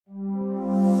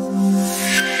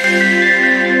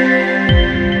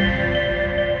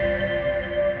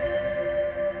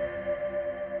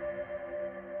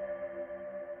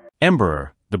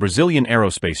Embraer, the Brazilian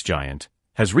aerospace giant,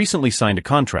 has recently signed a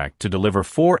contract to deliver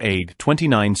 4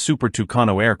 A-29 Super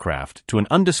Tucano aircraft to an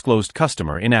undisclosed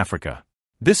customer in Africa.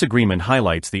 This agreement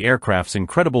highlights the aircraft's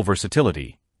incredible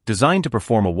versatility, designed to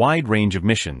perform a wide range of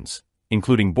missions,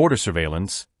 including border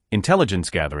surveillance,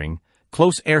 intelligence gathering,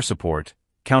 close air support,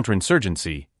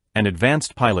 counterinsurgency, and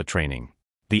advanced pilot training.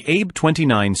 The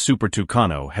A-29 Super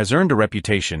Tucano has earned a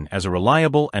reputation as a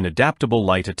reliable and adaptable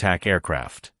light attack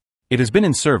aircraft. It has been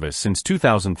in service since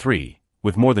 2003,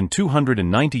 with more than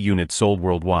 290 units sold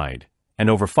worldwide, and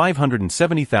over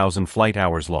 570,000 flight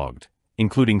hours logged,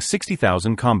 including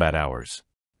 60,000 combat hours.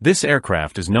 This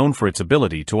aircraft is known for its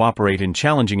ability to operate in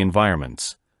challenging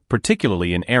environments,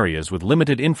 particularly in areas with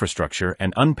limited infrastructure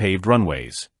and unpaved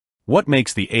runways. What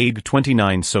makes the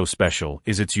A-29 so special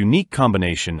is its unique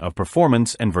combination of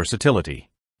performance and versatility.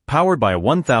 Powered by a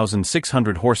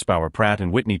 1,600 horsepower Pratt &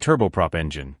 Whitney turboprop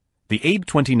engine, the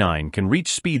A-29 can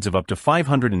reach speeds of up to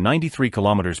 593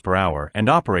 km per hour and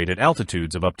operate at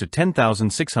altitudes of up to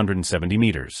 10,670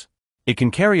 meters. It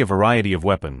can carry a variety of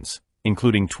weapons,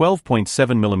 including 12.7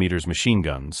 mm machine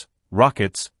guns,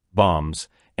 rockets, bombs,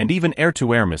 and even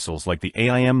air-to-air missiles like the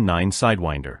AIM-9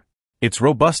 Sidewinder. Its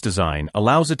robust design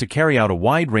allows it to carry out a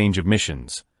wide range of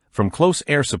missions, from close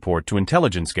air support to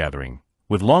intelligence gathering,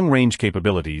 with long-range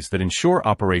capabilities that ensure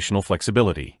operational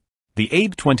flexibility. The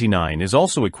A-29 is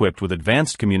also equipped with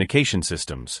advanced communication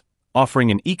systems,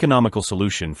 offering an economical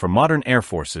solution for modern air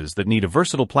forces that need a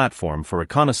versatile platform for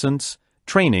reconnaissance,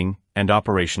 training, and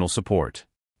operational support.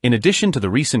 In addition to the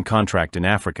recent contract in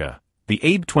Africa, the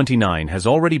A-29 has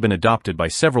already been adopted by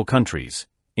several countries,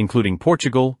 including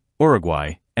Portugal,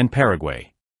 Uruguay, and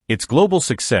Paraguay. Its global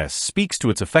success speaks to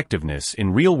its effectiveness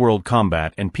in real-world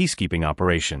combat and peacekeeping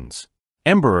operations.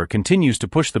 Embraer continues to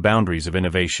push the boundaries of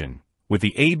innovation, with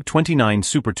the A-29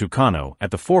 Super Tucano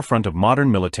at the forefront of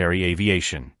modern military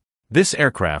aviation. This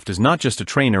aircraft is not just a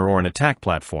trainer or an attack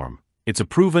platform, it's a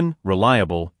proven,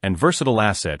 reliable, and versatile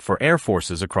asset for air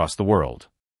forces across the world.